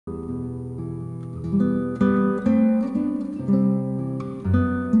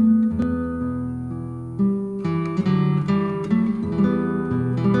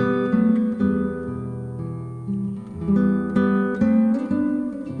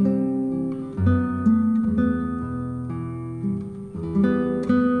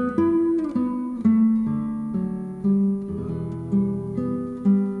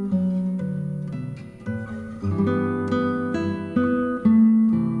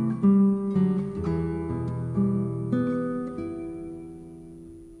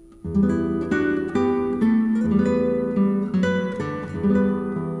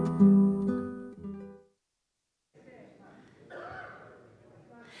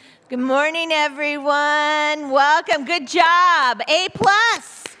Good morning, everyone. Welcome. Good job. A+.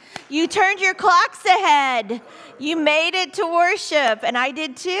 You turned your clocks ahead. You made it to worship, and I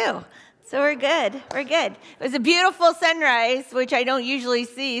did too. So we're good. We're good. It was a beautiful sunrise, which I don't usually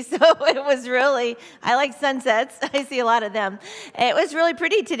see. So it was really, I like sunsets. I see a lot of them. It was really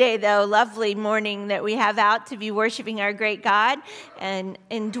pretty today, though. Lovely morning that we have out to be worshiping our great God. And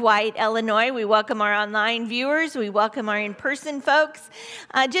in Dwight, Illinois, we welcome our online viewers. We welcome our in-person folks.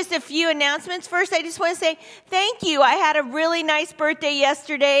 Just a few announcements. First, I just want to say thank you. I had a really nice birthday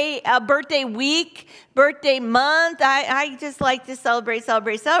yesterday, a birthday week, birthday month. I just like to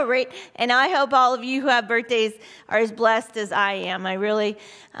celebrate. And I hope all of you who have birthdays are as blessed as I am. I really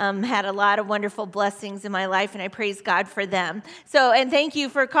had a lot of wonderful blessings in my life, and I praise God for them. So, and thank you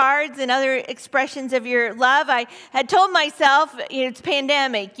for cards and other expressions of your love. I had told myself, it's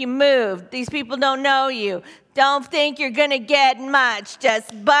pandemic, you moved, these people don't know you. Don't think you're going to get much.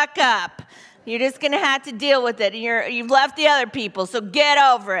 Just buck up. You're just going to have to deal with it. You've left the other people, so get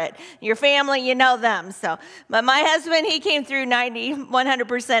over it. Your family, you know them. But my husband, he came through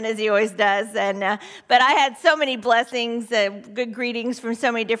 100% as he always does. But I had so many blessings, good greetings from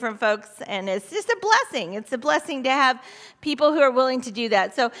so many different folks, and it's just a blessing. It's a blessing to have people who are willing to do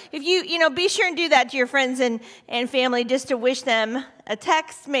that. So if you be sure and do that to your friends and family, just to wish them. A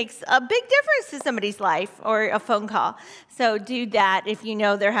text makes a big difference to somebody's life, or a phone call. So do that if you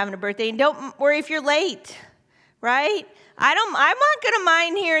know they're having a birthday. And don't worry if you're late, right? I'm not going to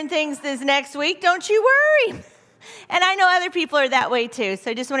mind hearing things this next week. Don't you worry. And I know other people are that way too.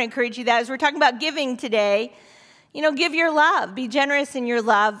 So I just want to encourage you that as we're talking about giving today, give your love. Be generous in your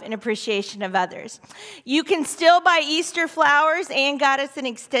love and appreciation of others. You can still buy Easter flowers. Ann got us an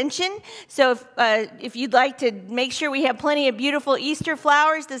extension. So if you'd like to make sure we have plenty of beautiful Easter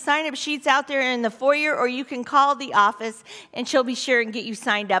flowers, the sign-up sheet's out there in the foyer, or you can call the office, and she'll be sure and get you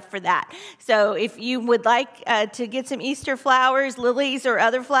signed up for that. So if you would like to get some Easter flowers, lilies, or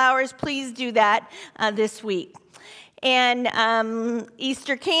other flowers, please do that this week. And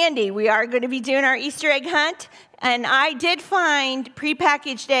Easter candy. We are going to be doing our Easter egg hunt. And I did find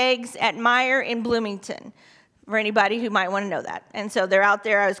prepackaged eggs at Meijer in Bloomington, for anybody who might want to know that. And so they're out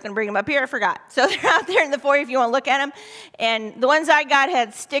there. I was going to bring them up here. I forgot. So they're out there in the foyer if you want to look at them. And the ones I got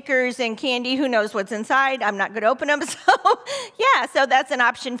had stickers and candy. Who knows what's inside? I'm not going to open them. So, yeah, so that's an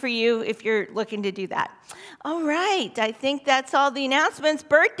option for you if you're looking to do that. All right. I think that's all the announcements.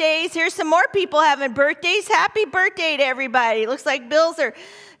 Birthdays. Here's some more people having birthdays. Happy birthday to everybody. Looks like Bill's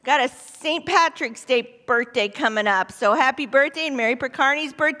got a St. Patrick's Day birthday coming up. So happy birthday, and Mary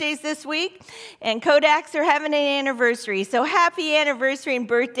Percarney's birthday's this week. And Kodak's are having an anniversary. So happy anniversary and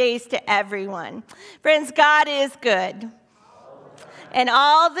birthdays to everyone. Friends, God is good. And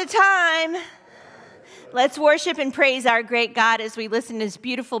all the time, let's worship and praise our great God as we listen to this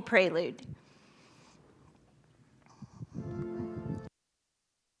beautiful prelude.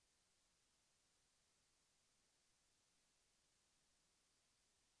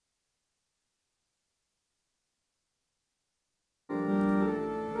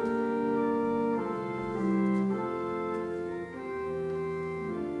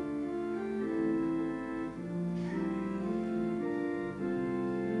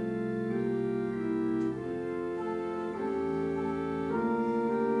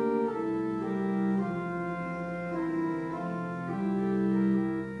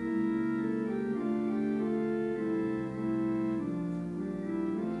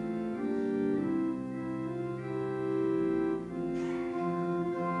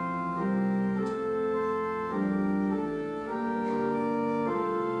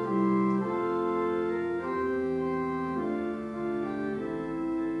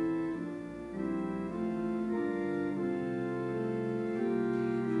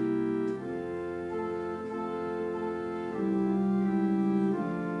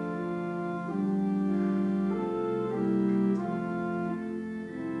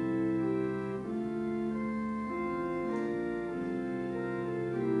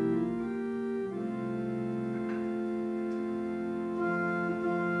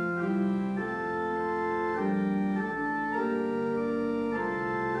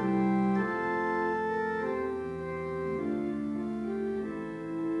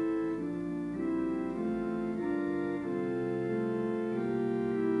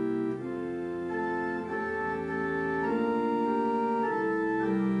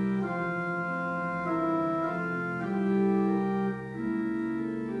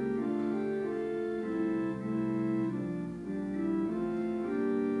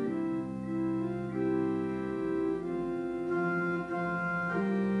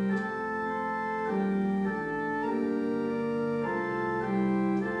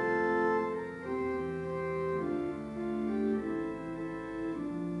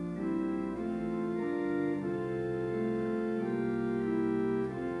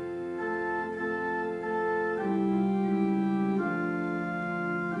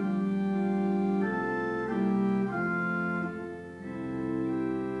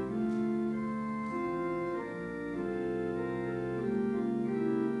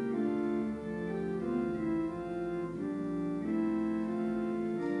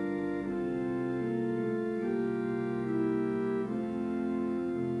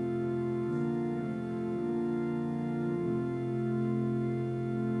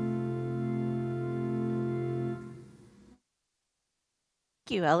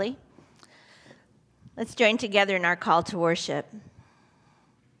 Thank you, Ellie. Let's join together in our call to worship.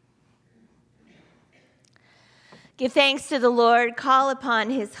 Give thanks to the Lord, call upon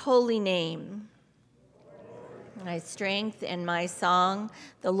his holy name. My strength and my song,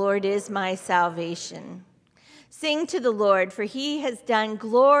 the Lord is my salvation. Sing to the Lord, for he has done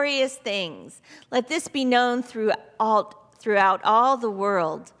glorious things. Let this be known throughout all the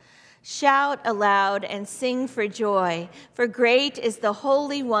world. Shout aloud and sing for joy, for great is the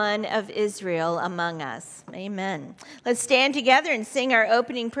Holy One of Israel among us. Amen. Let's stand together and sing our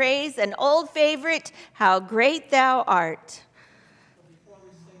opening praise, an old favorite, How Great Thou Art.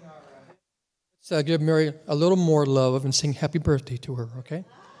 Let's give Mary a little more love and sing happy birthday to her, okay?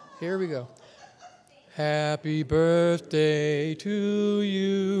 Here we go. Happy birthday to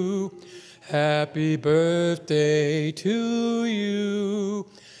you. Happy birthday to you.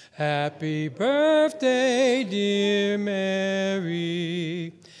 Happy birthday, dear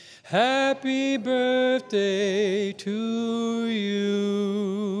Mary. Happy birthday to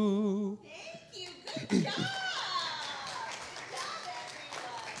you. Thank you. Good job.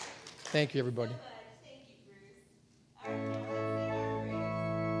 Thank you, everybody. Thank you, Bruce. All right, let's sing our praise.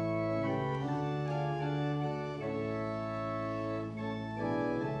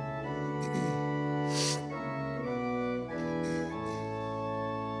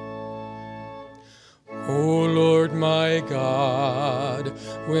 O Lord my God,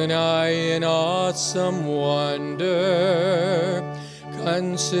 when I in awesome wonder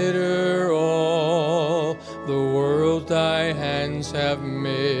consider all the world thy hands have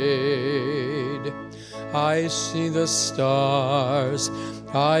made, I see the stars,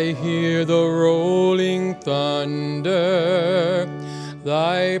 I hear the rolling thunder,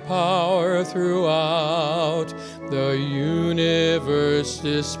 thy power throughout the universe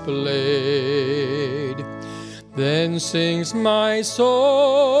displayed. Then sings my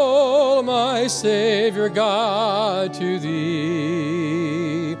soul, my Savior God, to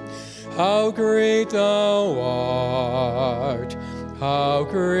thee. How great thou art, how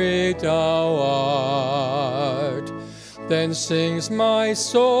great thou art. Then sings my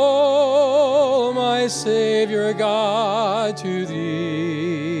soul, my Savior God, to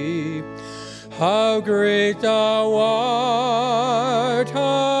thee. How great thou art,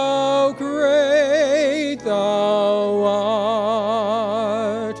 how great thou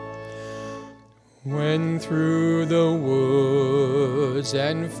art. When through the woods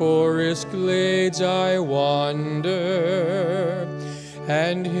and forest glades I wander,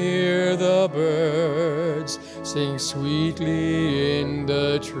 and hear the birds sing sweetly in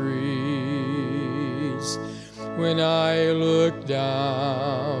the trees, when I look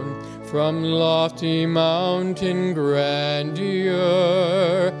down from lofty mountain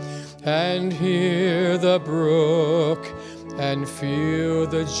grandeur, and hear the brook, and feel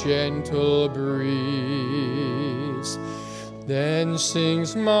the gentle breeze, then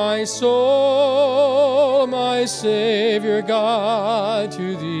sings my soul, my Savior God,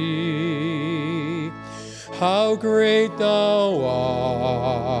 to thee. How great thou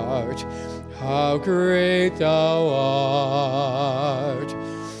art, how great thou art.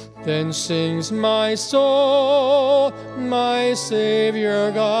 Then sings my soul, my Savior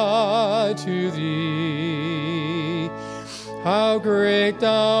God, to thee. How great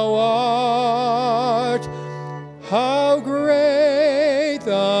thou art, how great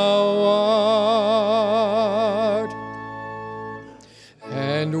thou art.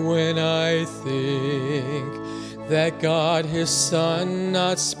 And when I think that God his Son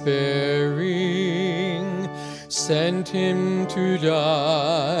not sparing sent him to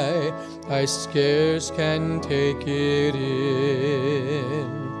die, I scarce can take it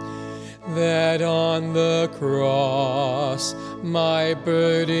in, that on the cross my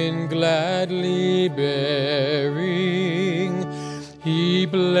burden gladly bearing, he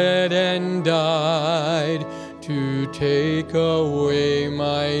bled and died to take away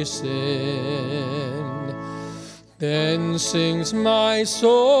my sin. Then sings my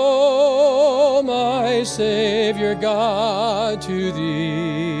soul, my Savior God, to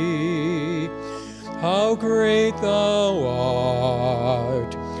thee. How great thou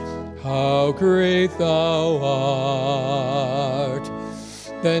art, how great thou art.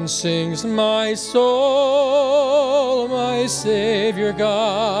 Then sings my soul, my Savior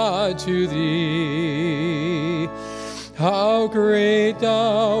God, to thee. How great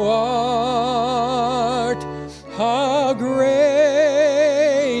thou art, how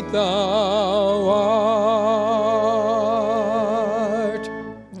great thou art.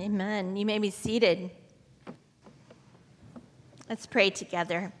 Amen. You may be seated. Let's pray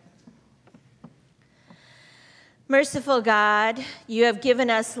together. Merciful God, you have given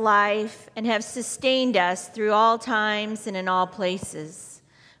us life and have sustained us through all times and in all places.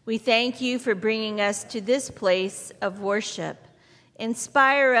 We thank you for bringing us to this place of worship.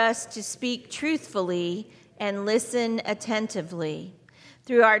 Inspire us to speak truthfully and listen attentively.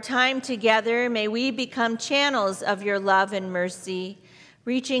 Through our time together, may we become channels of your love and mercy,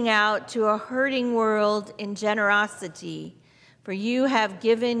 reaching out to a hurting world in generosity, for you have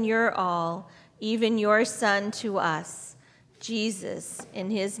given your all, even your Son, to us. Jesus,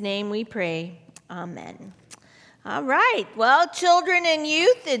 in his name we pray. Amen. All right. Well, children and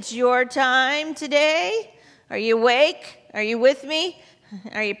youth, it's your time today. Are you awake? Are you with me?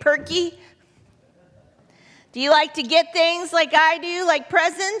 Are you perky? Do you like to get things like I do, like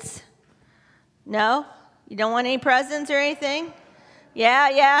presents? No? You don't want any presents or anything?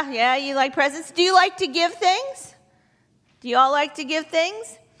 Yeah, you like presents. Do you like to give things? Do you all like to give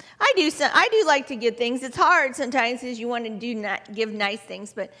things? I do like to give things. It's hard sometimes because you want to give nice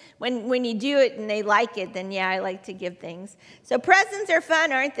things, but when you do it and they like it, then yeah, I like to give things. So presents are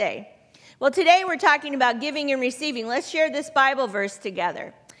fun, aren't they? Well, today we're talking about giving and receiving. Let's share this Bible verse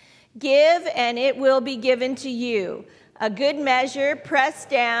together. Give and it will be given to you. A good measure,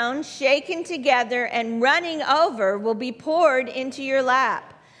 pressed down, shaken together, and running over will be poured into your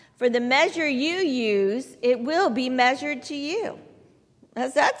lap. For the measure you use, it will be measured to you.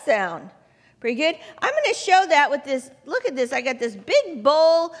 How's that sound? Pretty good? I'm going to show that with this. Look at this. I got this big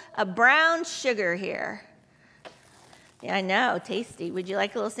bowl of brown sugar here. Yeah, I know. Tasty. Would you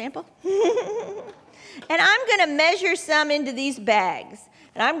like a little sample? And I'm going to measure some into these bags.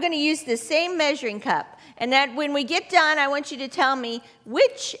 And I'm going to use the same measuring cup. And that when we get done, I want you to tell me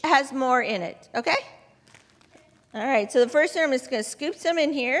which has more in it. Okay? All right. So the first one, I'm just going to scoop some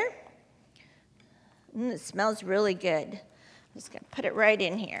in here. It smells really good. I'm just going to put it right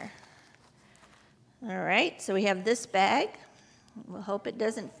in here. All right, so we have this bag. We'll hope it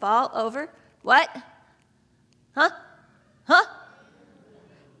doesn't fall over. What? Huh?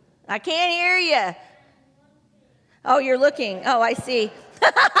 I can't hear you. Oh, you're looking. Oh, I see.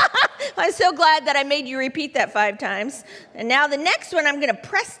 I'm so glad that I made you repeat that 5 times. And now the next one, I'm going to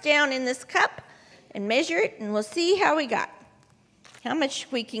press down in this cup and measure it, and we'll see how we got. How much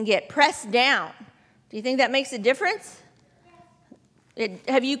we can get pressed down. Do you think that makes a difference?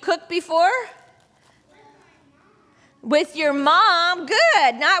 Have you cooked before? With your mom?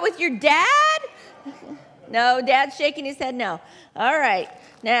 Good. Not with your dad? No, Dad's shaking his head no. All right.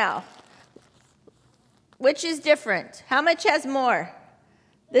 Now, which is different? How much has more?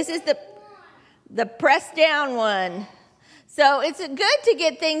 This is the pressed down one. So it's good to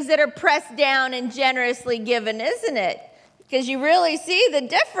get things that are pressed down and generously given, isn't it? Because you really see the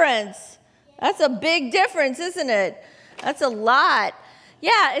difference. That's a big difference, isn't it? That's a lot.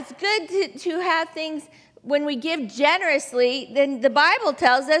 Yeah, it's good to have things, when we give generously, then the Bible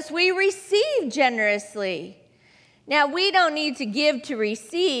tells us we receive generously. Now, we don't need to give to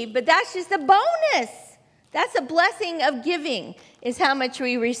receive, but that's just a bonus. That's a blessing of giving, is how much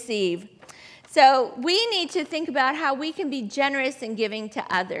we receive. So we need to think about how we can be generous in giving to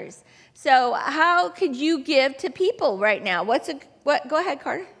others. So how could you give to people right now? What? Go ahead,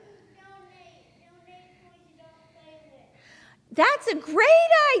 Carter. That's a great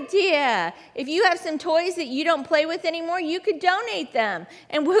idea. If you have some toys that you don't play with anymore, you could donate them.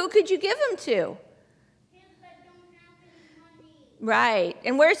 And who could you give them to? Kids that don't have any money. Right.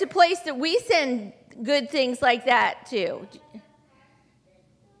 And where's a place that we send good things like that to?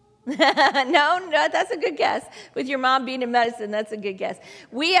 No, that's a good guess. With your mom being in medicine, that's a good guess.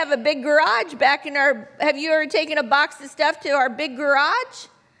 We have a big garage back in our, have you ever taken a box of stuff to our big garage?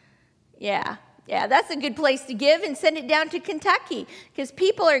 Yeah. Yeah, that's a good place to give, and send it down to Kentucky, because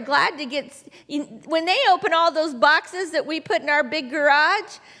people are glad to get, when they open all those boxes that we put in our big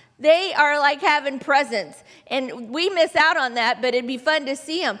garage, they are like having presents, and we miss out on that, but it'd be fun to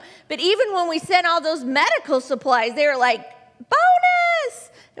see them. But even when we sent all those medical supplies, they were like, bonus!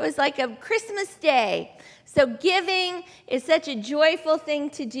 It was like a Christmas day. So giving is such a joyful thing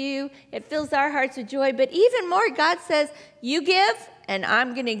to do. It fills our hearts with joy, but even more, God says, you give, and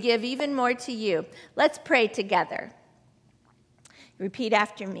I'm going to give even more to you. Let's pray together. Repeat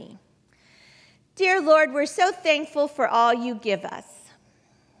after me. Dear Lord, we're so thankful for all you give us.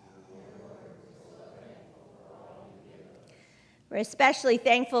 We're especially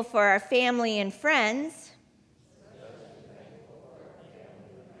thankful for our family and friends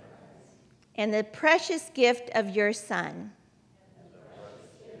and the precious gift of your Son.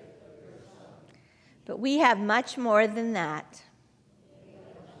 But we have much more than that.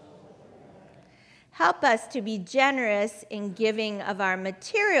 Help us to be generous in giving of our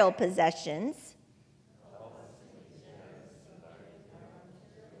material possessions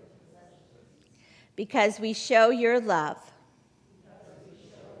because we show your love.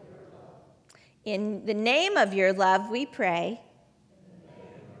 In the name of your love, we pray.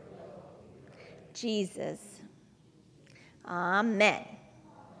 Jesus. Amen.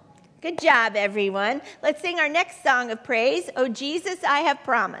 Good job, everyone. Let's sing our next song of praise, "Oh Jesus, I Have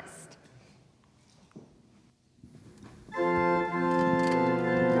Promised."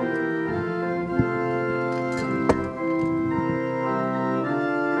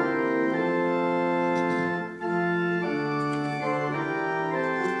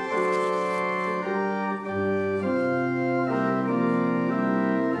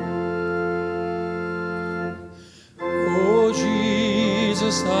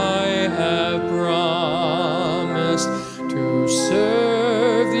 I have promised to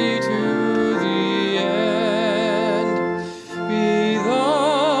serve thee to the end. Be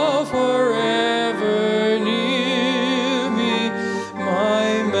thou forever near me,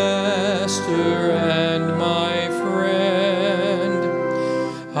 my master and my friend.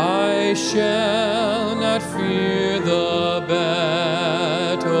 I shall not fear the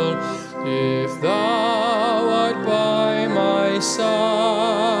battle if thou art by my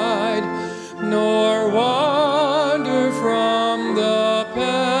side, nor wander from the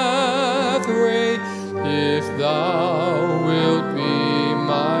pathway if thou wilt be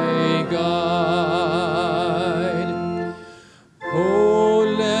my guide. Oh,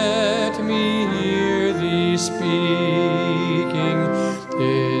 let me hear thee speaking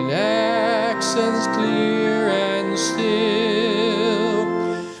in accents clear and still,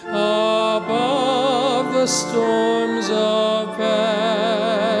 above the storms of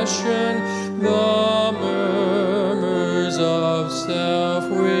passion, the murmurs of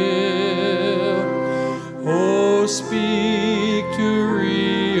self-will. Oh, speak to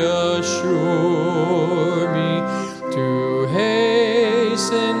reassure me, to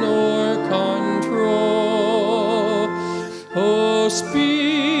hasten or control. Oh,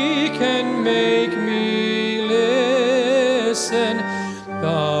 speak and make me listen,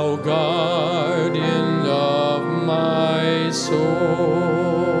 thou guardian of my soul.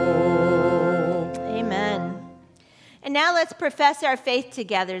 Amen. And now let's profess our faith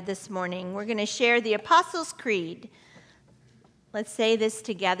together this morning. We're going to share the Apostles' Creed. Let's say this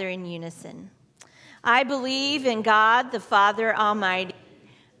together in unison. I believe in God, the Father Almighty,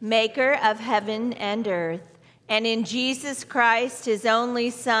 maker of heaven and earth, and in Jesus Christ, his only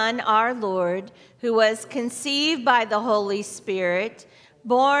Son, our Lord, who was conceived by the Holy Spirit,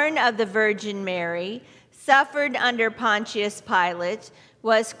 born of the Virgin Mary, suffered under Pontius Pilate,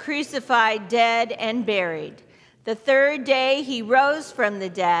 was crucified, dead, and buried. The third day he rose from the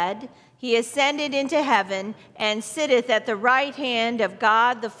dead. He ascended into heaven and sitteth at the right hand of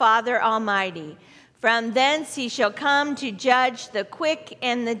God the Father Almighty. From thence he shall come to judge the quick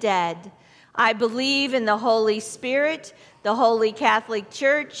and the dead. I believe in the Holy Spirit, the Holy Catholic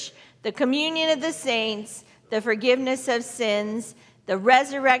Church, the communion of the saints, the forgiveness of sins, the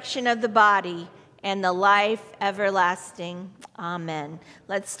resurrection of the body, and the life everlasting. Amen.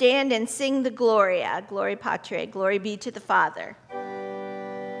 Let's stand and sing the Gloria. Gloria Patri, glory be to the Father.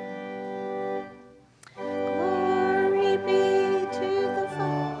 Glory be to the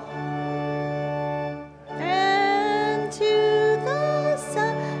Father, and to the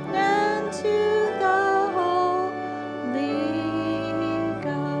Son, and to the Holy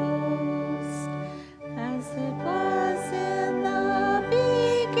Ghost, as it was in the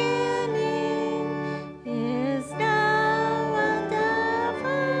beginning, is now, and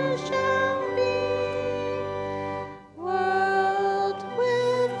ever shall be, world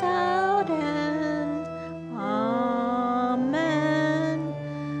without end. Amen.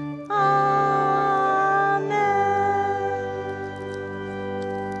 Amen.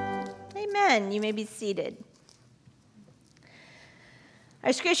 Amen. You may be seated.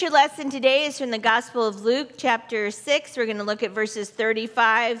 Our scripture lesson today is from the Gospel of Luke, chapter 6. We're going to look at verses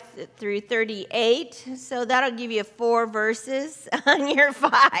 35 through 38. So that'll give you 4 verses on your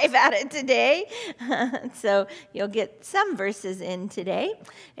 5 added today. So you'll get some verses in today.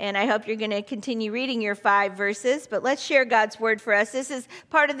 And I hope you're going to continue reading your 5 verses. But let's share God's word for us. This is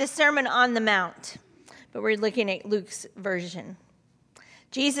part of the Sermon on the Mount, but we're looking at Luke's version.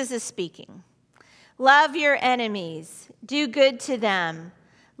 Jesus is speaking. Love your enemies. Do good to them.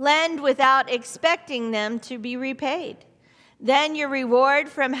 Lend without expecting them to be repaid. Then your reward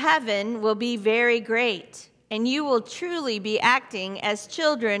from heaven will be very great, and you will truly be acting as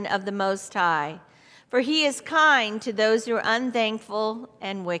children of the Most High. For he is kind to those who are unthankful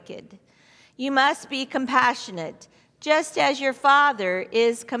and wicked. You must be compassionate, just as your Father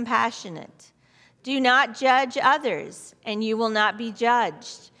is compassionate. Do not judge others, and you will not be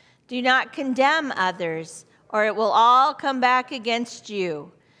judged. Do not condemn others, or it will all come back against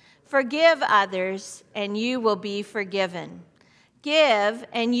you. Forgive others, and you will be forgiven. Give,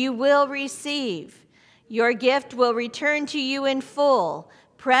 and you will receive. Your gift will return to you in full,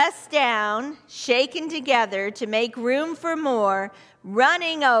 pressed down, shaken together to make room for more,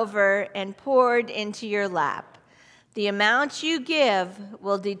 running over and poured into your lap. The amount you give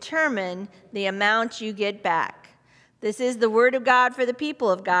will determine the amount you get back. This is the word of God for the people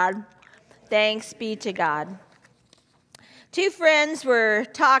of God. Thanks be to God. Two friends were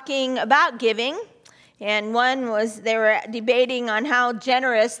talking about giving, and they were debating on how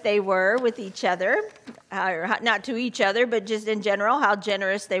generous they were with each other, not to each other, but just in general, how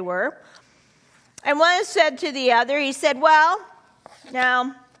generous they were. And one said to the other, he said, well,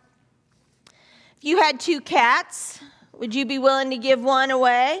 now, if you had 2 cats, would you be willing to give one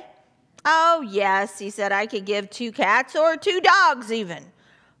away? Oh, yes, he said, I could give 2 cats or 2 dogs even.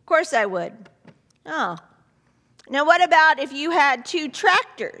 Of course I would. Oh. Now, what about if you had 2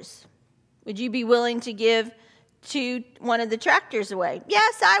 tractors? Would you be willing to give one of the tractors away?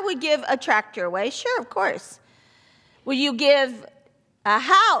 Yes, I would give a tractor away. Sure, of course. Would you give a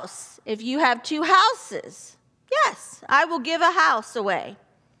house if you have 2 houses? Yes, I will give a house away.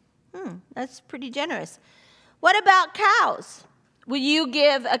 That's pretty generous. What about cows? Will you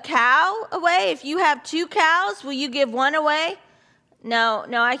give a cow away? If you have 2 cows, will you give one away? No,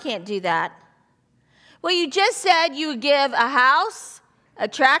 I can't do that. Well, you just said you would give a house, a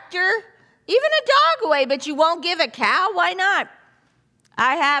tractor, even a dog away, but you won't give a cow? Why not?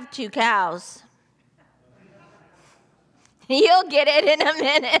 I have 2 cows. You'll get it in a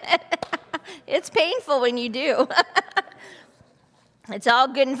minute. It's painful when you do. It's all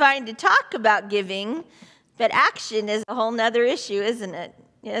good and fine to talk about giving, but action is a whole nother issue, isn't it?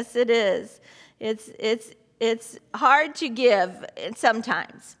 Yes, it is. It's hard to give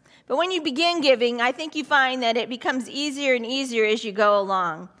sometimes. But when you begin giving, I think you find that it becomes easier and easier as you go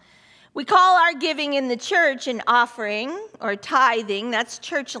along. We call our giving in the church an offering or tithing. That's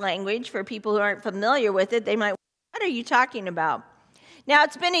church language for people who aren't familiar with it. They might, what are you talking about? Now,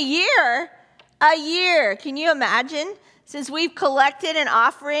 it's been a year. Can you imagine? Since we've collected an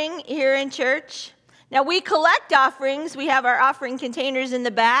offering here in church. Now, we collect offerings. We have our offering containers in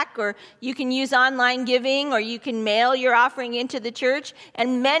the back, or you can use online giving, or you can mail your offering into the church.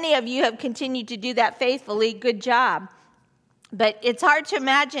 And many of you have continued to do that faithfully. Good job. But it's hard to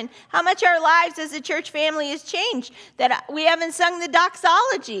imagine how much our lives as a church family has changed, that we haven't sung the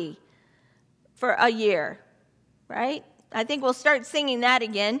doxology for a year, right? I think we'll start singing that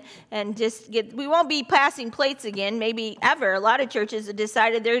again and we won't be passing plates again, maybe ever. A lot of churches have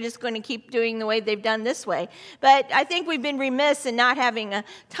decided they're just going to keep doing the way they've done this way. But I think we've been remiss in not having a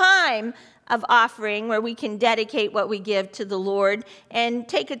time of offering where we can dedicate what we give to the Lord and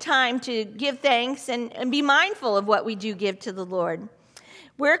take a time to give thanks and be mindful of what we do give to the Lord.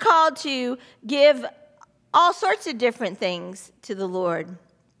 We're called to give all sorts of different things to the Lord.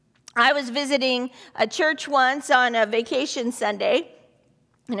 I was visiting a church once on a vacation Sunday,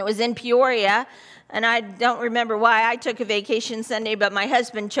 and it was in Peoria, and I don't remember why I took a vacation Sunday, but my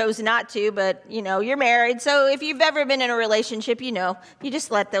husband chose not to, but, you're married, so if you've ever been in a relationship, you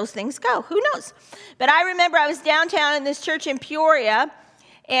just let those things go. Who knows? But I remember I was downtown in this church in Peoria,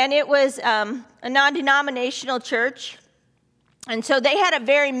 and it was a non-denominational church, and so they had a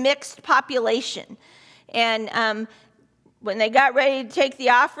very mixed population, and when they got ready to take the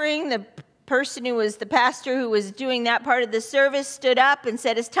offering, the person who was the pastor who was doing that part of the service stood up and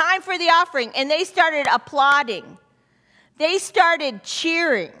said, it's time for the offering. And they started applauding. They started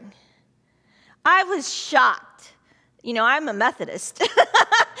cheering. I was shocked. I'm a Methodist.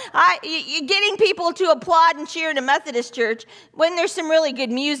 Getting people to applaud and cheer in a Methodist church, when there's some really good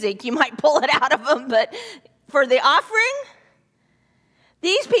music, you might pull it out of them. But for the offering,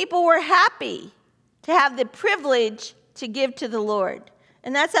 these people were happy to have the privilege to give to the Lord.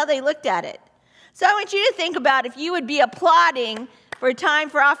 And that's how they looked at it. So I want you to think about if you would be applauding for a time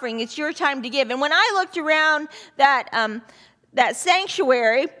for offering, it's your time to give. And when I looked around that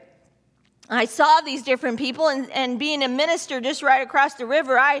sanctuary, I saw these different people, and being a minister just right across the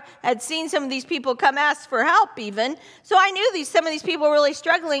river, I had seen some of these people come ask for help even. So I knew some of these people were really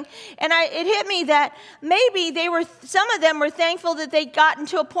struggling. And it hit me that maybe some of them were thankful that they'd gotten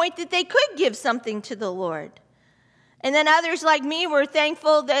to a point that they could give something to the Lord. And then others like me were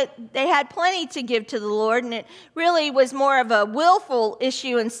thankful that they had plenty to give to the Lord, and it really was more of a willful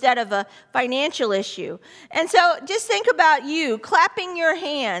issue instead of a financial issue. And so just think about you clapping your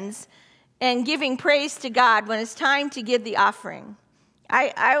hands and giving praise to God when it's time to give the offering.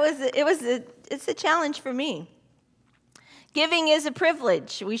 It's a challenge for me. Giving is a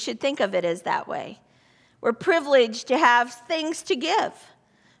privilege. We should think of it as that way. We're privileged to have things to give.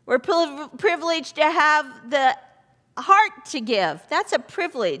 We're privileged to have the heart to give. That's a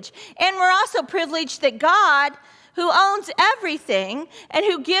privilege. And we're also privileged that God, who owns everything and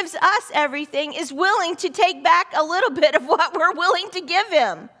who gives us everything, is willing to take back a little bit of what we're willing to give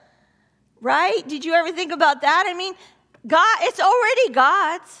him. Right? Did you ever think about that? I mean, God, it's already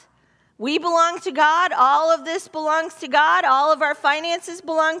God's. We belong to God. All of this belongs to God. All of our finances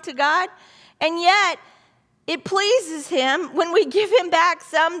belong to God. And yet, it pleases him when we give him back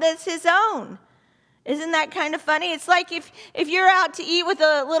some that's his own. Isn't that kind of funny? It's like if you're out to eat with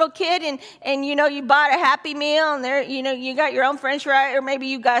a little kid and you bought a Happy Meal and you got your own French fries, or maybe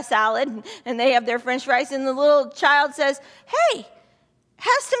you got a salad and they have their French fries, and the little child says, "Hey,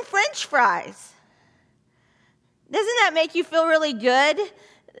 have some French fries." Doesn't that make you feel really good?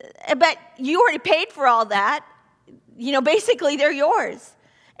 But you already paid for all that. Basically they're yours.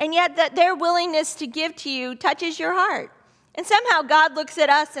 And yet that their willingness to give to you touches your heart. And somehow God looks at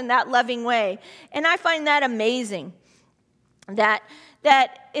us in that loving way. And I find that amazing, that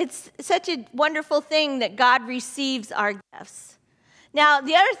it's such a wonderful thing that God receives our gifts. Now,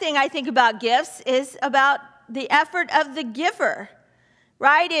 the other thing I think about gifts is about the effort of the giver,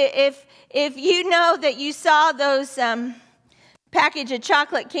 right? If you know that you saw those package of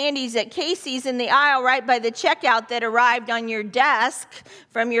chocolate candies at Casey's in the aisle right by the checkout that arrived on your desk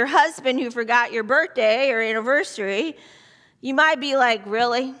from your husband who forgot your birthday or anniversary, you might be like,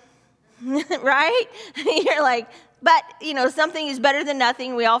 really? Right? You're like, but, something is better than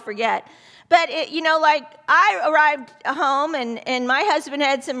nothing. We all forget. But, I arrived home and my husband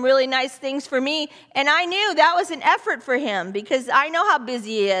had some really nice things for me. And I knew that was an effort for him because I know how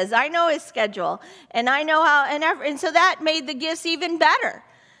busy he is. I know his schedule. And I know and so that made the gifts even better.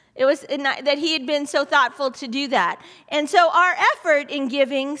 It was that he had been so thoughtful to do that. And so our effort in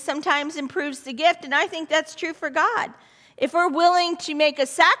giving sometimes improves the gift. And I think that's true for God. If we're willing to make a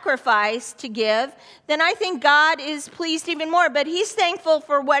sacrifice to give, then I think God is pleased even more. But he's thankful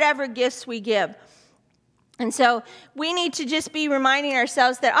for whatever gifts we give. And so we need to just be reminding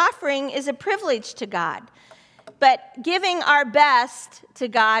ourselves that offering is a privilege to God. But giving our best to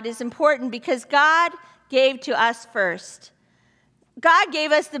God is important because God gave to us first. God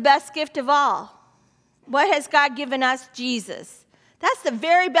gave us the best gift of all. What has God given us? Jesus. That's the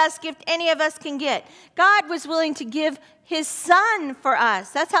very best gift any of us can get. God was willing to give his son for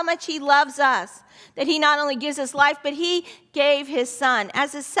us. That's how much he loves us. That he not only gives us life, but he gave his son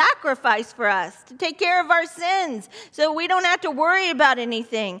as a sacrifice for us to take care of our sins so we don't have to worry about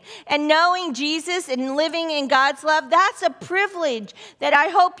anything. And knowing Jesus and living in God's love, that's a privilege that I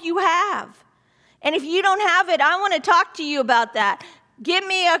hope you have. And if you don't have it, I want to talk to you about that. Give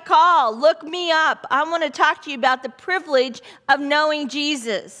me a call. Look me up. I want to talk to you about the privilege of knowing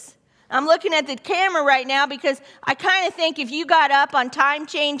Jesus. I'm looking at the camera right now because I kind of think if you got up on Time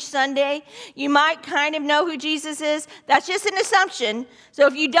Change Sunday, you might kind of know who Jesus is. That's just an assumption. So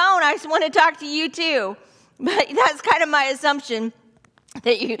if you don't, I just want to talk to you too. But that's kind of my assumption,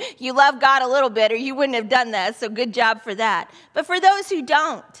 that you love God a little bit or you wouldn't have done that. So good job for that. But for those who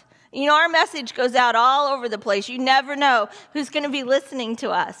don't, our message goes out all over the place. You never know who's going to be listening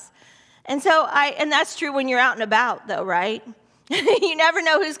to us. And that's true when you're out and about though, right? You never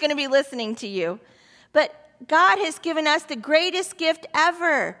know who's going to be listening to you. But God has given us the greatest gift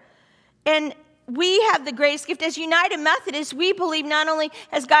ever. And we have the greatest gift. As United Methodists, we believe not only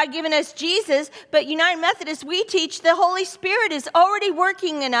has God given us Jesus, but United Methodists, we teach the Holy Spirit is already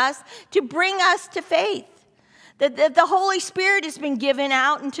working in us to bring us to faith. That the Holy Spirit has been given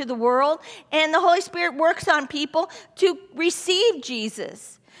out into the world, and the Holy Spirit works on people to receive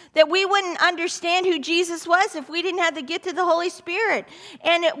Jesus. That we wouldn't understand who Jesus was if we didn't have the gift of the Holy Spirit.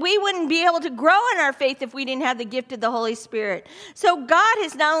 And we wouldn't be able to grow in our faith if we didn't have the gift of the Holy Spirit. So God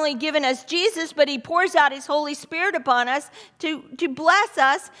has not only given us Jesus, but he pours out his Holy Spirit upon us to bless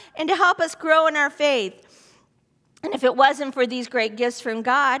us and to help us grow in our faith. And if it wasn't for these great gifts from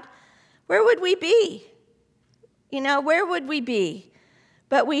God, where would we be? Where would we be?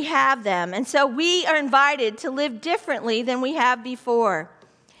 But we have them. And so we are invited to live differently than we have before.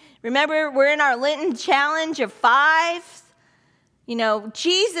 Remember, we're in our Lenten challenge of 5.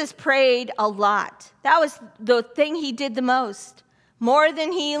 Jesus prayed a lot. That was the thing he did the most. More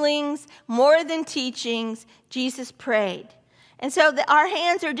than healings, more than teachings, Jesus prayed. And so our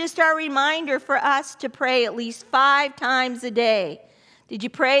hands are just our reminder for us to pray at least 5 times a day. Did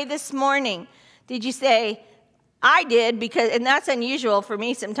you pray this morning? Did you say, I did, and that's unusual for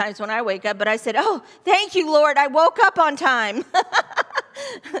me sometimes when I wake up, but I said, oh, thank you, Lord, I woke up on time.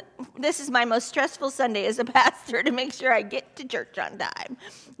 this is my most stressful Sunday as a pastor, to make sure I get to church on time.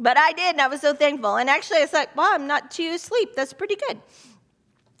 But I did, and I was so thankful. And actually, I was like, wow, I'm not too asleep. That's pretty good.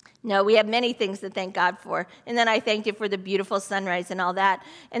 No, we have many things to thank God for. And then I thanked him for the beautiful sunrise and all that.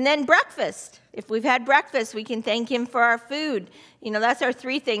 And then breakfast. If we've had breakfast, we can thank him for our food. That's our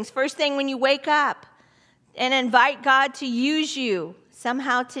 3 things. First thing, when you wake up, and invite God to use you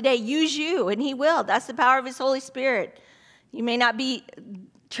somehow today. Use you, and he will. That's the power of his Holy Spirit. You may not be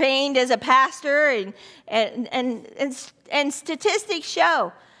trained as a pastor, and statistics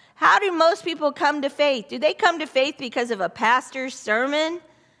show, how do most people come to faith? Do they come to faith because of a pastor's sermon?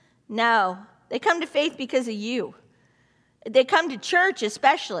 No, they come to faith because of you. They come to church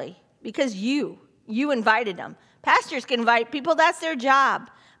especially because you invited them. Pastors can invite people, that's their job.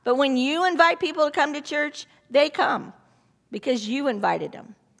 But when you invite people to come to church, they come because you invited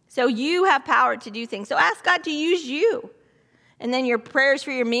them. So you have power to do things. So ask God to use you. And then your prayers for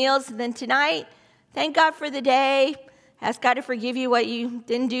your meals. And then tonight, thank God for the day. Ask God to forgive you what you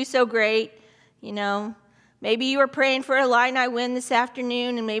didn't do so great. Maybe you were praying for a Illini win this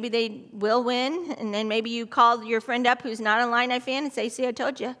afternoon, and maybe they will win. And then maybe you called your friend up who's not an Illini fan and say, see, I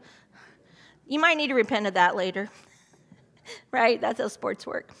told you. You might need to repent of that later. Right? That's how sports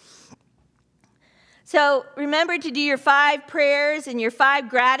work. So remember to do your 5 prayers and your 5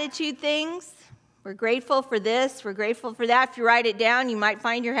 gratitude things. We're grateful for this. We're grateful for that. If you write it down, you might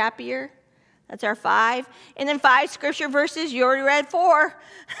find you're happier. That's our 5. And then 5 scripture verses. You already read 4.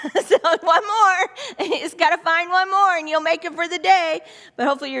 So 1 more. You just got to find 1 more, and you'll make it for the day. But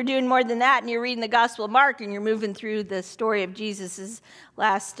hopefully you're doing more than that, and you're reading the Gospel of Mark, and you're moving through the story of Jesus'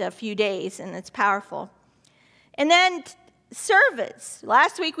 last few days, and it's powerful. And then service.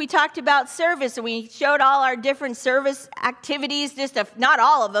 Last week we talked about service, and we showed all our different service activities, not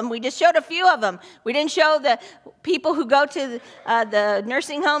all of them. We just showed a few of them. We didn't show the people who go to the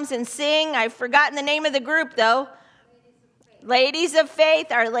nursing homes and sing. I've forgotten the name of the group, though. Ladies of Faith,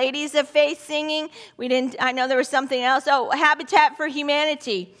 our Ladies of Faith singing. I know there was something else. Oh, Habitat for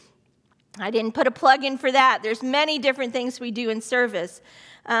Humanity. I didn't put a plug in for that. There's many different things we do in service.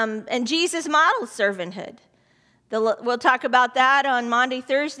 And Jesus modeled servanthood. We'll talk about that on Maundy,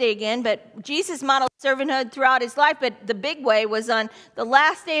 Thursday again, but Jesus modeled servanthood throughout his life, but the big way was on the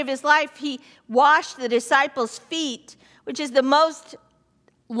last day of his life, he washed the disciples' feet, which is the most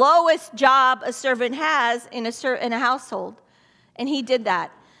lowest job a servant has in a household, and he did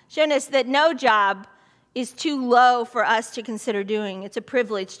that, showing us that no job is too low for us to consider doing. It's a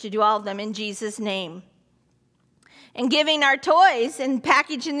privilege to do all of them in Jesus' name. And giving our toys and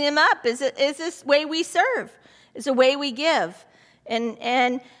packaging them up is this way we serve. It's a way we give.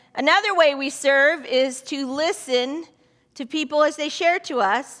 And another way we serve is to listen to people as they share to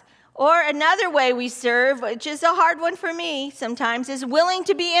us. Or another way we serve, which is a hard one for me sometimes, is willing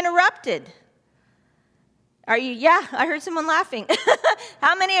to be interrupted. Are you? Yeah, I heard someone laughing.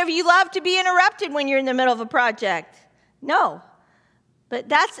 How many of you love to be interrupted when you're in the middle of a project? No. But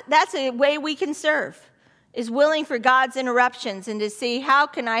that's a way we can serve, is willing for God's interruptions and to see how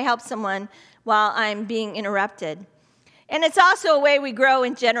can I help someone while I'm being interrupted. And it's also a way we grow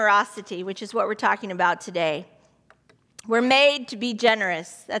in generosity, which is what we're talking about today. We're made to be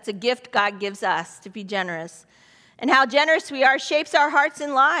generous. That's a gift God gives us, to be generous. And how generous we are shapes our hearts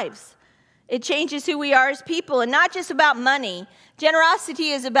and lives. It changes who we are as people, and not just about money.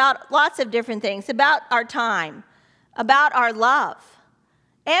 Generosity is about lots of different things, about our time, about our love,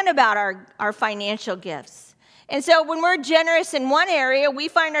 and about our financial gifts. And so when we're generous in one area, we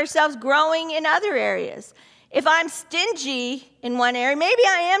find ourselves growing in other areas. If I'm stingy in one area, maybe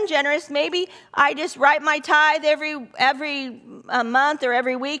I am generous. Maybe I just write my tithe every month or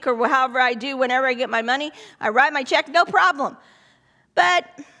every week or however I do whenever I get my money. I write my check, no problem.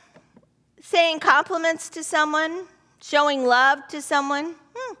 But saying compliments to someone, showing love to someone,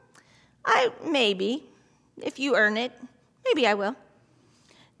 maybe, if you earn it, maybe I will.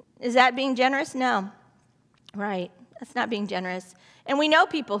 Is that being generous? No. Right. That's not being generous. And we know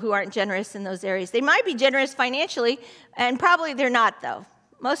people who aren't generous in those areas. They might be generous financially, and probably they're not, though.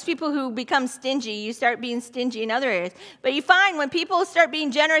 Most people who become stingy, you start being stingy in other areas. But you find when people start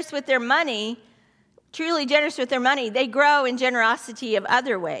being generous with their money, truly generous with their money, they grow in generosity of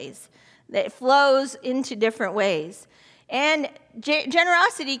other ways. That flows into different ways. And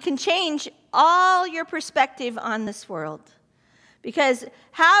generosity can change all your perspective on this world. Because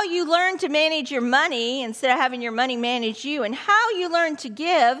how you learn to manage your money instead of having your money manage you, and how you learn to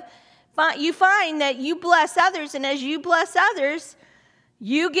give, you find that you bless others, and as you bless others,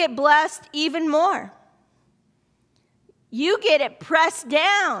 you get blessed even more. You get it pressed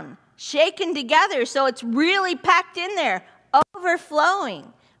down, shaken together, so it's really packed in there,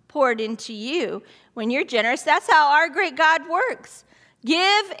 overflowing, poured into you when you're generous. That's how our great God works.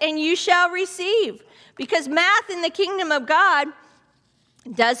 Give and you shall receive. Because math in the kingdom of God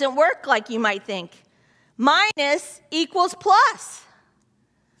doesn't work like you might think. Minus equals plus.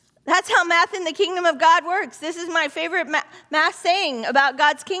 That's how math in the kingdom of God works. This is my favorite math saying about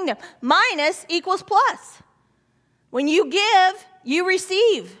God's kingdom. Minus equals plus. When you give, you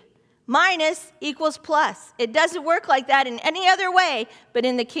receive. Minus equals plus. It doesn't work like that in any other way but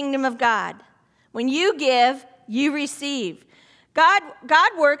in the kingdom of God. When you give, you receive.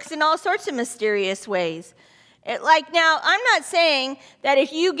 God works in all sorts of mysterious ways. Now, I'm not saying that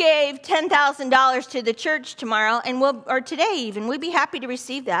if you gave $10,000 to the church tomorrow, or today even, we'd be happy to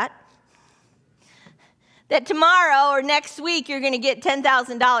receive that. That tomorrow or next week you're going to get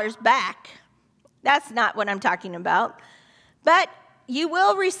 $10,000 back. That's not what I'm talking about. But you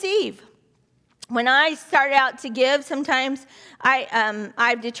will receive. When I started out to give, sometimes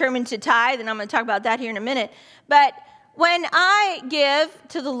I've determined to tithe, and I'm going to talk about that here in a minute. But when I give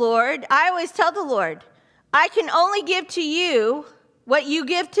to the Lord, I always tell the Lord, I can only give to you what you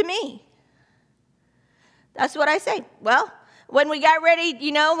give to me. That's what I say. Well, when we got ready,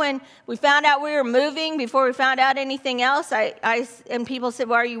 when we found out we were moving, before we found out anything else, and people said,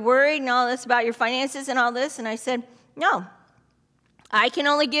 well, are you worried and all this about your finances and all this? And I said, no, I can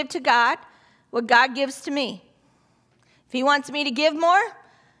only give to God what God gives to me. If he wants me to give more,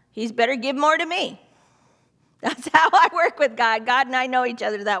 he's better give more to me. That's how I work with God. God and I know each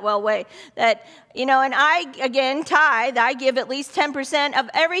other that well way. And I, again, tithe. I give at least 10% of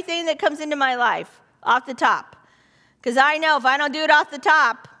everything that comes into my life off the top. Because I know if I don't do it off the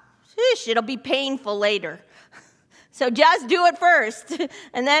top, it'll be painful later. So just do it first.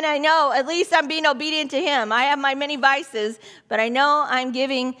 And then I know at least I'm being obedient to him. I have my many vices, but I know I'm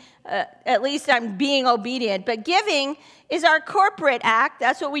giving, at least I'm being obedient. But giving is our corporate act.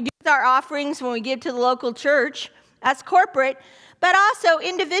 That's what we do with our offerings when we give to the local church. That's corporate. But also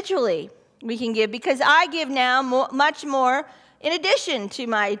individually we can give, because I give now much more in addition to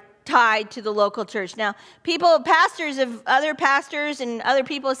my tithe to the local church. Now, pastors of other pastors and other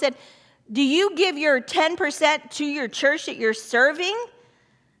people have said, do you give your 10% to your church that you're serving?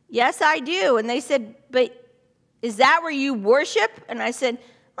 Yes, I do. And they said, but is that where you worship? And I said,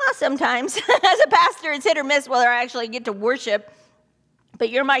 well, sometimes. As a pastor, it's hit or miss whether I actually get to worship. But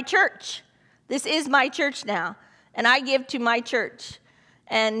you're my church. This is my church now. And I give to my church.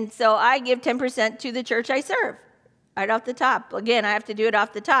 And so I give 10% to the church I serve. Right off the top. Again, I have to do it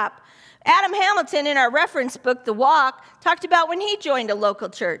off the top. Adam Hamilton, in our reference book, The Walk, talked about when he joined a local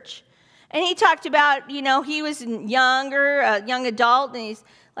church. And he talked about, he was younger, a young adult, and he's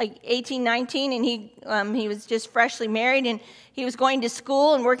like 18, 19, and he was just freshly married, and he was going to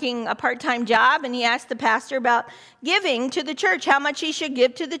school and working a part-time job, and he asked the pastor about giving to the church, how much he should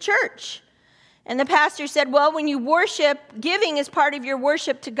give to the church. And the pastor said, well, when you worship, giving is part of your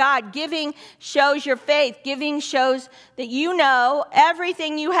worship to God. Giving shows your faith. Giving shows that you know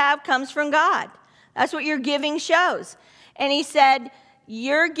everything you have comes from God. That's what your giving shows. And he said,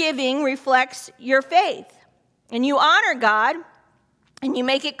 your giving reflects your faith. And you honor God, and you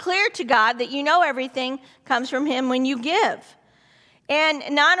make it clear to God that you know everything comes from him when you give. And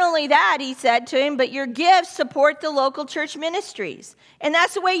not only that, he said to him, but your gifts support the local church ministries. And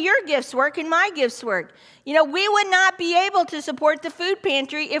that's the way your gifts work and my gifts work. We would not be able to support the food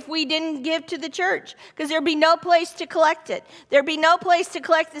pantry if we didn't give to the church, because there'd be no place to collect it. There'd be no place to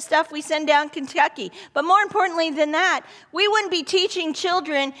collect the stuff we send down Kentucky. But more importantly than that, we wouldn't be teaching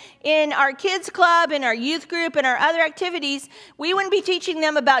children in our kids club, in our youth group, and our other activities. We wouldn't be teaching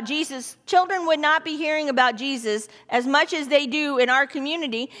them about Jesus. Children would not be hearing about Jesus as much as they do in our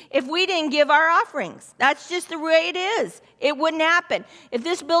community if we didn't give our offerings. That's just the way it is. It wouldn't happen. If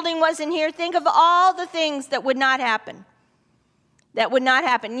this building wasn't here, think of all the things that would not happen. That would not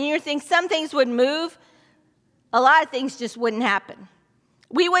happen. And you think some things would move. A lot of things just wouldn't happen.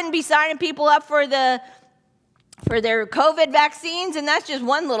 We wouldn't be signing people up for their COVID vaccines, and that's just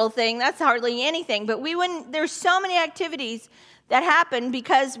one little thing. That's hardly anything. But there's so many activities that happen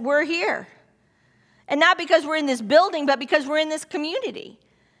because we're here. And not because we're in this building, but because we're in this community.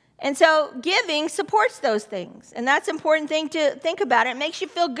 And so giving supports those things. And that's an important thing to think about. It makes you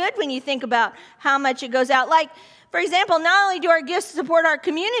feel good when you think about how much it goes out. Like, for example, not only do our gifts support our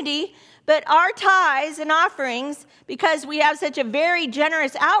community, but our tithes and offerings, because we have such a very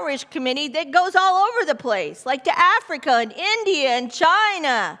generous outreach committee that goes all over the place, like to Africa and India and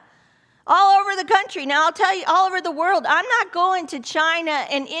China, all over the country. Now, I'll tell you, all over the world. I'm not going to China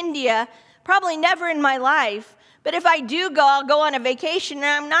and India, probably never in my life. But if I do go, I'll go on a vacation, and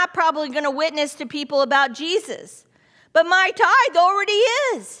I'm not probably going to witness to people about Jesus. But my tithe already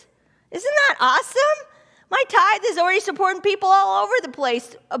is. Isn't that awesome? My tithe is already supporting people all over the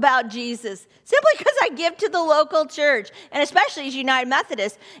place about Jesus, simply because I give to the local church, and especially as United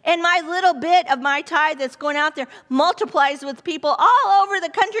Methodist. And my little bit of my tithe that's going out there multiplies with people all over the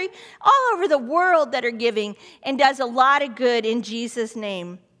country, all over the world that are giving, and does a lot of good in Jesus'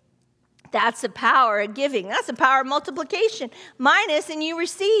 name. That's the power of giving. That's the power of multiplication. Minus and you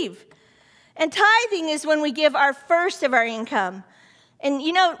receive. And tithing is when we give our first of our income. And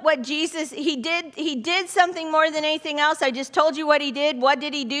you know what Jesus, he did something more than anything else. I just told you what he did. What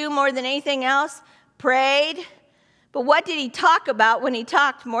did he do more than anything else? Prayed. But what did he talk about when he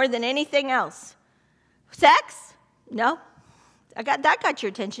talked more than anything else? Sex? No. That got your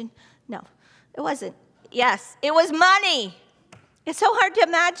attention? No, it wasn't. Yes, it was money. It's so hard to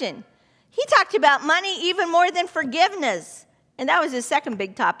imagine. He talked about money even more than forgiveness. And that was his second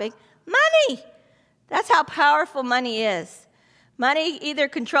big topic. Money. That's how powerful money is. Money either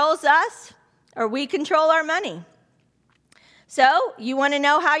controls us or we control our money. So, you want to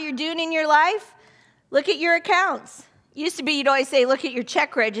know how you're doing in your life? Look at your accounts. Used to be, you'd always say, look at your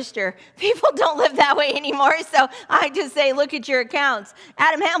check register. People don't live that way anymore, so I just say, look at your accounts.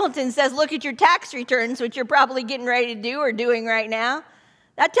 Adam Hamilton says, look at your tax returns, which you're probably getting ready to do or doing right now.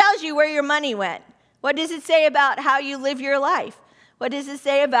 That tells you where your money went. What does it say about how you live your life? What does it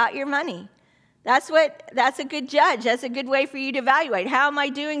say about your money? That's a good judge. That's a good way for you to evaluate. How am I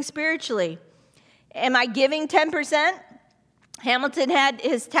doing spiritually? Am I giving 10%? Hamilton had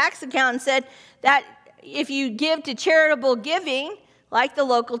his tax accountant said that if you give to charitable giving, like the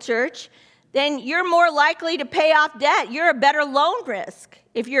local church, then you're more likely to pay off debt. You're a better loan risk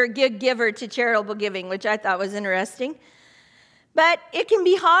if you're a good giver to charitable giving, which I thought was interesting. But it can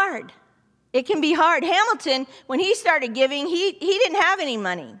be hard. It can be hard. Hamilton, when he started giving, he didn't have any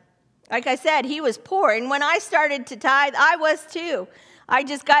money. Like I said, he was poor. And when I started to tithe, I was too. I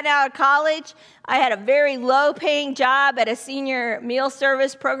just got out of college. I had a very low-paying job at a senior meal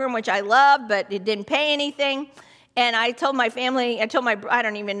service program, which I loved, but it didn't pay anything. And I told my family, I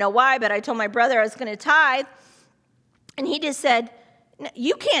don't even know why, but I told my brother I was going to tithe. And he just said,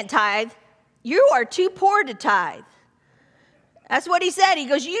 you can't tithe. You are too poor to tithe. That's what he said. He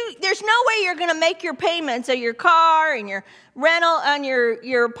goes, there's no way you're going to make your payments of your car and your rental on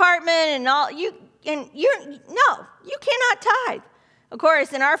your apartment and all. You cannot tithe. Of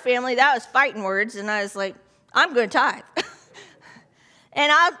course, in our family, that was fighting words, and I was like, I'm going to tithe.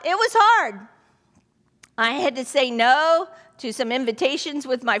 And it was hard. I had to say no to some invitations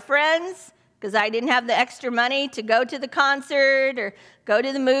with my friends because I didn't have the extra money to go to the concert or go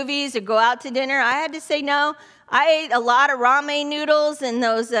to the movies or go out to dinner. I had to say no. I ate a lot of ramen noodles and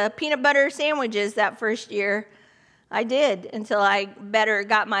those peanut butter sandwiches that first year. I did until I better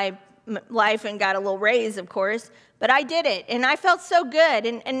got my life and got a little raise, of course. But I did it, and I felt so good.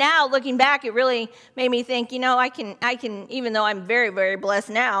 And now, looking back, it really made me think, I can, even though I'm very, very blessed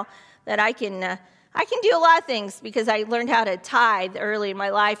now, that I can do a lot of things because I learned how to tithe early in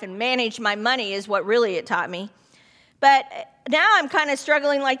my life, and manage my money is what really it taught me. But now I'm kind of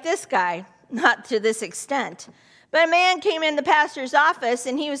struggling like this guy. Not to this extent. But a man came in the pastor's office,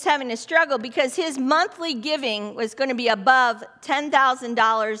 and he was having a struggle because his monthly giving was going to be above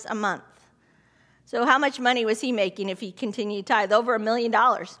 $10,000 a month. So how much money was he making if he continued to tithe? Over $1 million.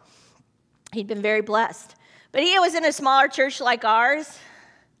 He'd been very blessed. But he was in a smaller church like ours.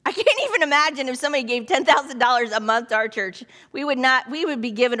 I can't even imagine if somebody gave $10,000 a month to our church. We would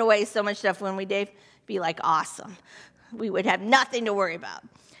be giving away so much stuff when we gave. It'd be like awesome. We would have nothing to worry about.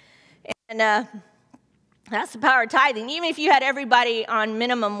 And that's the power of tithing. Even if you had everybody on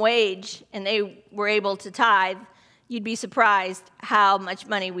minimum wage and they were able to tithe, you'd be surprised how much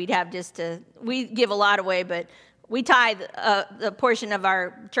money we'd have we give a lot away, but we tithe, the portion of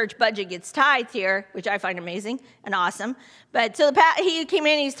our church budget gets tithed here, which I find amazing and awesome. But so he came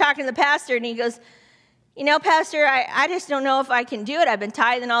in, he's talking to the pastor, and he goes, Pastor, I just don't know if I can do it. I've been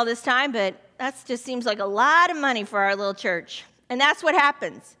tithing all this time, but that just seems like a lot of money for our little church. And that's what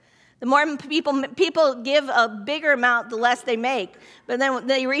happens. The more people give a bigger amount, the less they make. But then when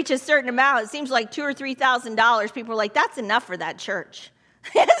they reach a certain amount, it seems like $2,000 or $3,000. People are like, that's enough for that church.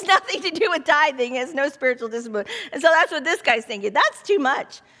 It has nothing to do with tithing. It has no spiritual discipline. And so that's what this guy's thinking. That's too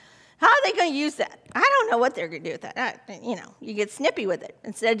much. How are they going to use that? I don't know what they're going to do with that. You get snippy with it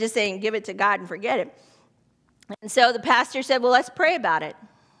instead of just saying, give it to God and forget it. And so the pastor said, well, let's pray about it.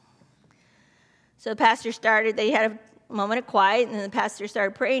 So the pastor started. They had a moment of quiet, and then the pastor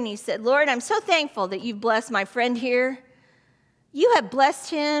started praying. He said, Lord, I'm so thankful that you've blessed my friend here. You have blessed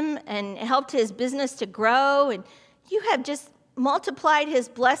him and helped his business to grow, and you have just multiplied his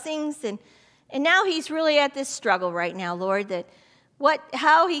blessings, and And now he's really at this struggle right now, Lord, that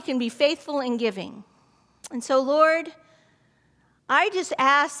how he can be faithful in giving. And so, Lord, I just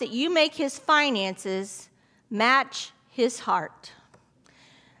ask that you make his finances match his heart.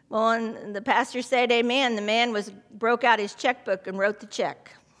 Well, and the pastor said, amen. The man broke out his checkbook and wrote the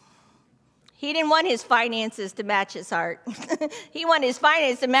check. He didn't want his finances to match his heart. He wanted his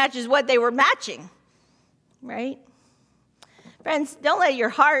finances to match what they were matching, right? Friends, don't let your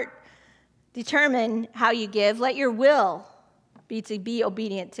heart determine how you give. Let your will be to be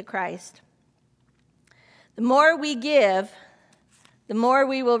obedient to Christ. The more we give, the more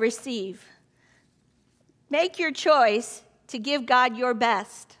we will receive. Make your choice to give God your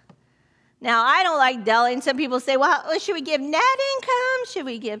best. Now, I don't like dulling. Some people say, well, should we give net income? Should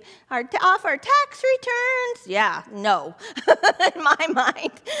we give off our tax returns? Yeah, no. In my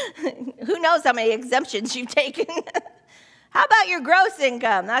mind, who knows how many exemptions you've taken? How about your gross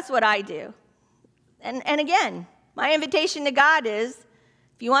income? That's what I do. And again, my invitation to God is,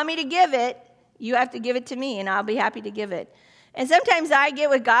 if you want me to give it, you have to give it to me, and I'll be happy to give it. And sometimes I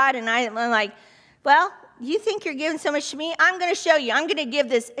get with God, and I'm like, well, you think you're giving so much to me? I'm going to show you. I'm going to give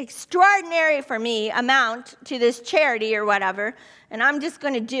this extraordinary for me amount to this charity or whatever, and I'm just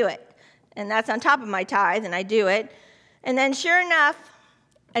going to do it. And that's on top of my tithe, and I do it. And then sure enough,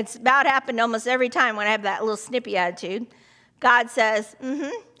 it's about happened almost every time when I have that little snippy attitude. God says,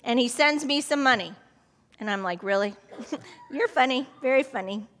 and he sends me some money. And I'm like, really? You're funny, very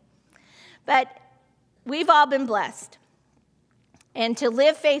funny. But we've all been blessed. And to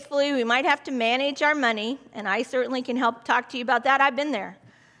live faithfully, we might have to manage our money, and I certainly can help talk to you about that. I've been there,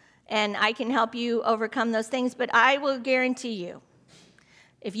 and I can help you overcome those things, but I will guarantee you,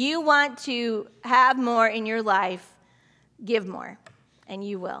 if you want to have more in your life, give more, and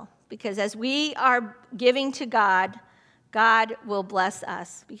you will. Because as we are giving to God, God will bless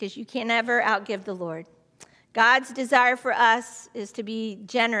us, because you can never outgive the Lord. God's desire for us is to be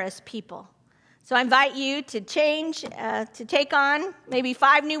generous people. So I invite you to change, to take on maybe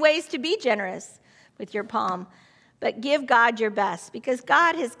 5 new ways to be generous with your palm. But give God your best, because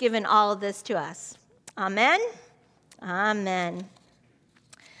God has given all of this to us. Amen? Amen.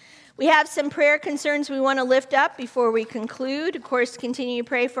 We have some prayer concerns we want to lift up before we conclude. Of course, continue to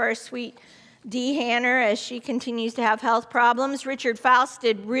pray for our sweet Dee Hanner as she continues to have health problems. Richard Faust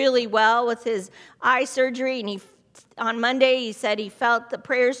did really well with his eye surgery, and on Monday, he said he felt the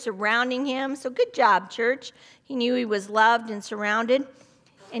prayers surrounding him. So good job, church. He knew he was loved and surrounded,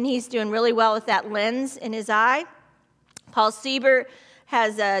 and he's doing really well with that lens in his eye. Paul Siebert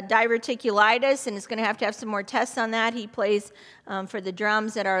has diverticulitis and is going to have some more tests on that. He plays for the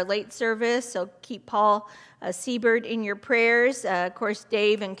drums at our late service, so keep Paul Siebert in your prayers. Of course,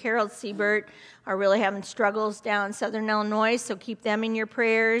 Dave and Carol Siebert are really having struggles down in southern Illinois, so keep them in your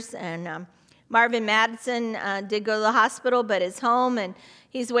prayers. And Marvin Madison did go to the hospital, but is home, and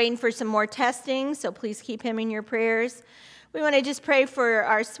he's waiting for some more testing, so please keep him in your prayers. We want to just pray for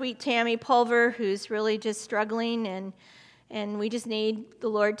our sweet Tammy Pulver, who's really just struggling, and we just need the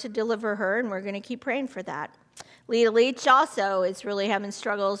Lord to deliver her, and we're going to keep praying for that. Lita Leach also is really having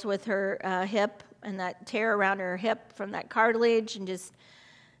struggles with her hip and that tear around her hip from that cartilage, and just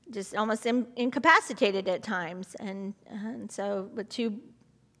almost incapacitated at times. And so with 2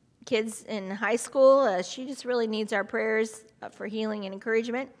 kids in high school, she just really needs our prayers for healing and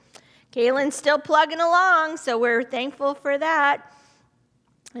encouragement. Kaylin's still plugging along, so we're thankful for that.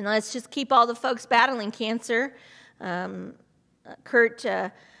 And let's just keep all the folks battling cancer. Kurt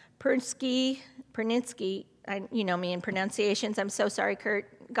Perninsky, you know me in pronunciations. I'm so sorry,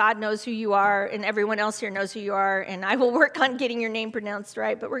 Kurt. God knows who you are, and everyone else here knows who you are, and I will work on getting your name pronounced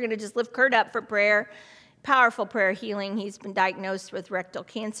right, but we're going to just lift Kurt up for prayer. Powerful prayer healing. He's been diagnosed with rectal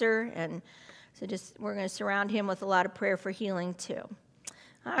cancer, and so we're going to surround him with a lot of prayer for healing too.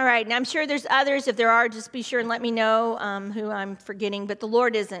 All right, and I'm sure there's others. If there are, just be sure and let me know who I'm forgetting, but the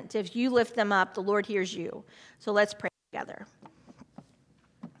Lord isn't. If you lift them up, the Lord hears you. So let's pray together.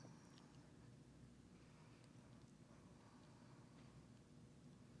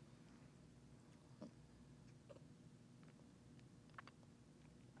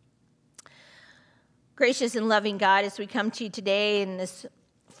 Gracious and loving God, as we come to you today in this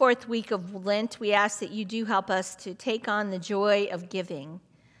 4th week of Lent, we ask that you do help us to take on the joy of giving,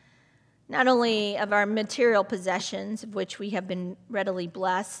 not only of our material possessions, of which we have been readily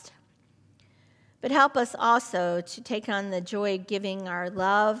blessed, but help us also to take on the joy of giving our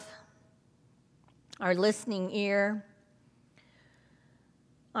love, our listening ear,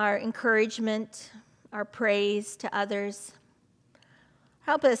 our encouragement, our praise to others.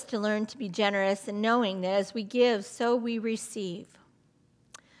 Help us to learn to be generous and knowing that as we give, so we receive.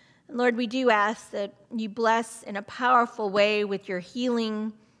 And Lord, we do ask that you bless in a powerful way with your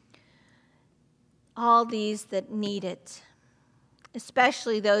healing all these that need it,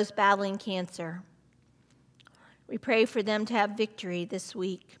 especially those battling cancer. We pray for them to have victory this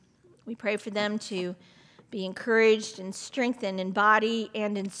week. We pray for them to be encouraged and strengthened in body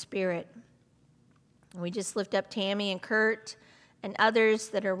and in spirit. And we just lift up Tammy and Kurt and others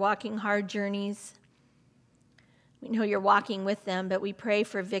that are walking hard journeys. We know you're walking with them, but we pray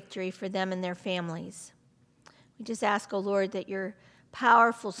for victory for them and their families. We just ask, oh Lord, that your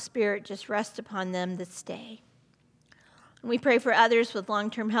powerful spirit just rest upon them this day. And we pray for others with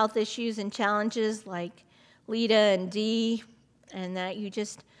long-term health issues and challenges like Lita and Dee, and that you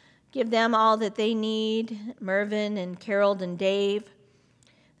just give them all that they need, Mervyn and Carol and Dave,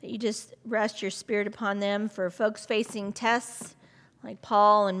 that you just rest your spirit upon them. For folks facing tests like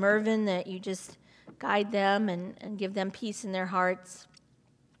Paul and Mervyn, that you just guide them and give them peace in their hearts.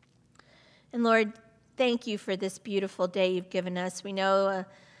 And Lord, thank you for this beautiful day you've given us. We know a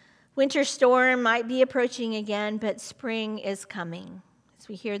winter storm might be approaching again, but spring is coming. As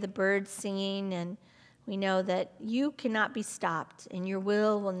we hear the birds singing, and we know that you cannot be stopped and your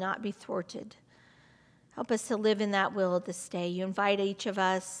will not be thwarted. Help us to live in that will this day. You invite each of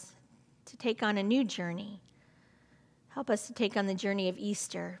us to take on a new journey. Help us to take on the journey of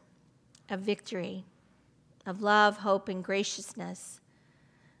Easter, of victory, of love, hope, and graciousness,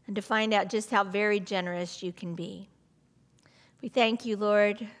 and to find out just how very generous you can be. We thank you,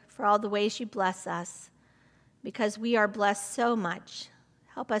 Lord, for all the ways you bless us, because we are blessed so much.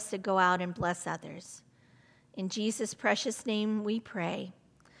 Help us to go out and bless others. In Jesus' precious name we pray,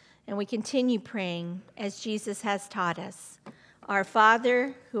 and we continue praying as Jesus has taught us. Our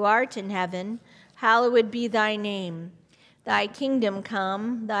Father, who art in heaven, hallowed be thy name. Thy kingdom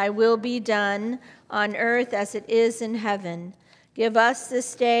come, thy will be done, on earth as it is in heaven. Give us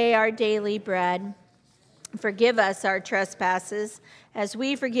this day our daily bread. Forgive us our trespasses, as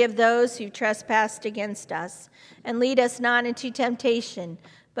we forgive those who trespassed against us. And lead us not into temptation,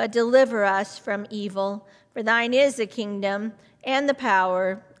 but deliver us from evil. For thine is the kingdom, and the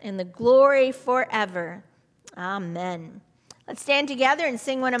power, and the glory forever. Amen. Let's stand together and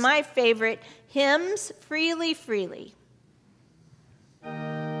sing one of my favorite hymns, Freely, Freely.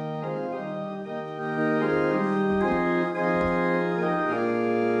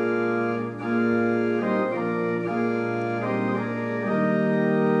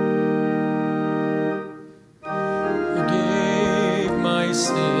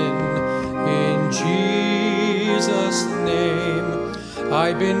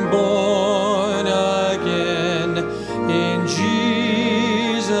 I've been born again in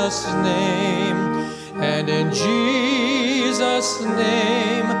Jesus' name, and in Jesus'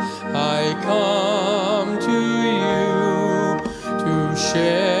 name I come to you to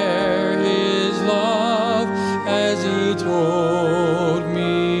share his love as he told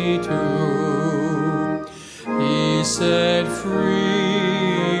me to. He said,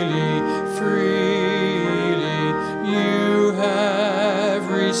 freely, freely you have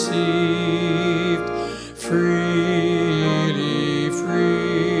received, freely,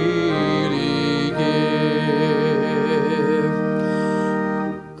 freely give.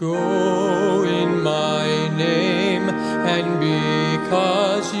 Go in my name, and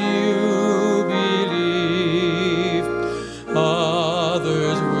because you believe,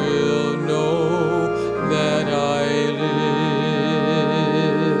 others will know that I live.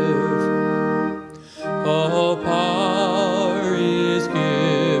 All power is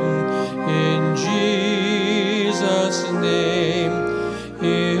given in Jesus' name,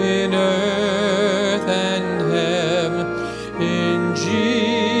 in earth and heaven, in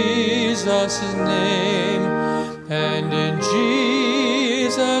Jesus' name, and in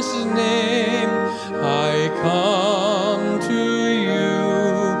Jesus' name I come to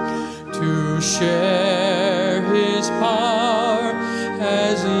you to share his power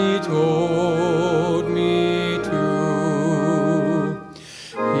as he told me to.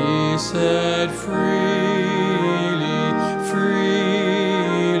 He said, freely,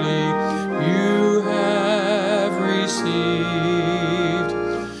 freely you have received,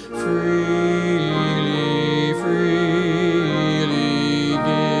 freely, freely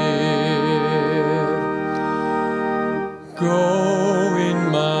give. Go in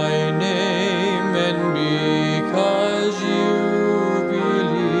my name, and because you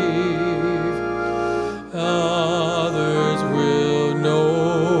believe, others will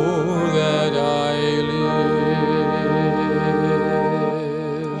know that I live.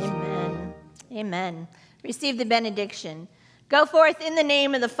 Amen. Amen. Receive the benediction. Go forth in the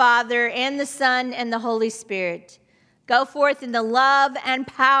name of the Father, and the Son, and the Holy Spirit. Go forth in the love and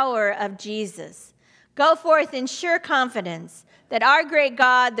power of Jesus. Go forth in sure confidence that our great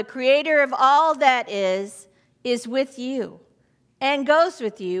God, the creator of all that is with you and goes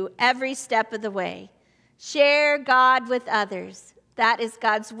with you every step of the way. Share God with others. That is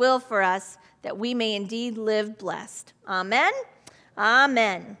God's will for us, that we may indeed live blessed. Amen.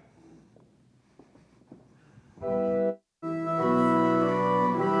 Amen.